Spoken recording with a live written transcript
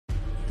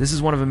This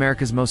is one of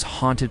America's most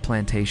haunted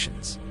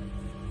plantations.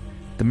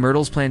 The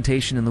Myrtles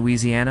Plantation in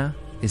Louisiana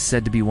is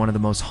said to be one of the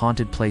most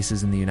haunted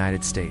places in the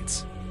United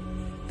States.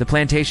 The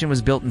plantation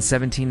was built in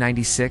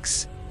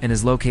 1796 and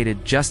is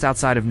located just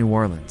outside of New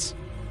Orleans.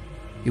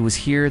 It was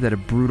here that a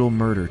brutal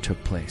murder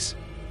took place.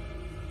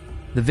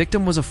 The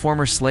victim was a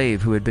former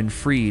slave who had been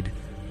freed,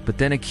 but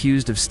then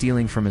accused of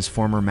stealing from his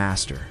former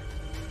master.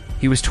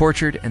 He was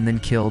tortured and then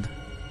killed,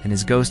 and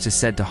his ghost is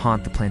said to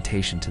haunt the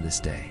plantation to this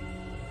day.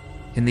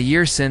 In the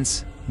years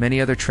since,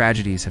 many other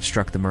tragedies have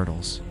struck the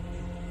Myrtles.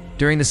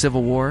 During the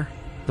Civil War,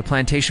 the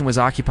plantation was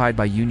occupied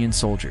by Union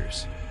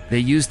soldiers. They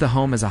used the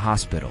home as a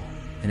hospital,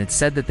 and it's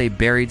said that they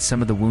buried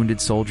some of the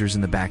wounded soldiers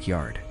in the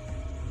backyard.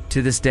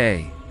 To this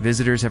day,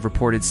 visitors have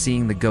reported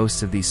seeing the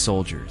ghosts of these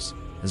soldiers,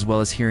 as well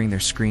as hearing their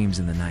screams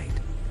in the night.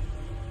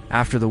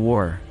 After the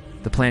war,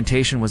 the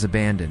plantation was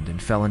abandoned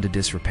and fell into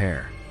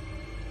disrepair.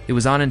 It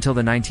was on until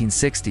the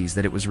 1960s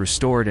that it was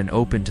restored and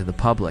opened to the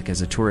public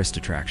as a tourist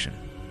attraction.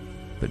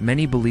 But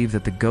many believe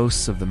that the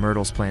ghosts of the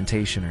Myrtles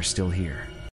plantation are still here.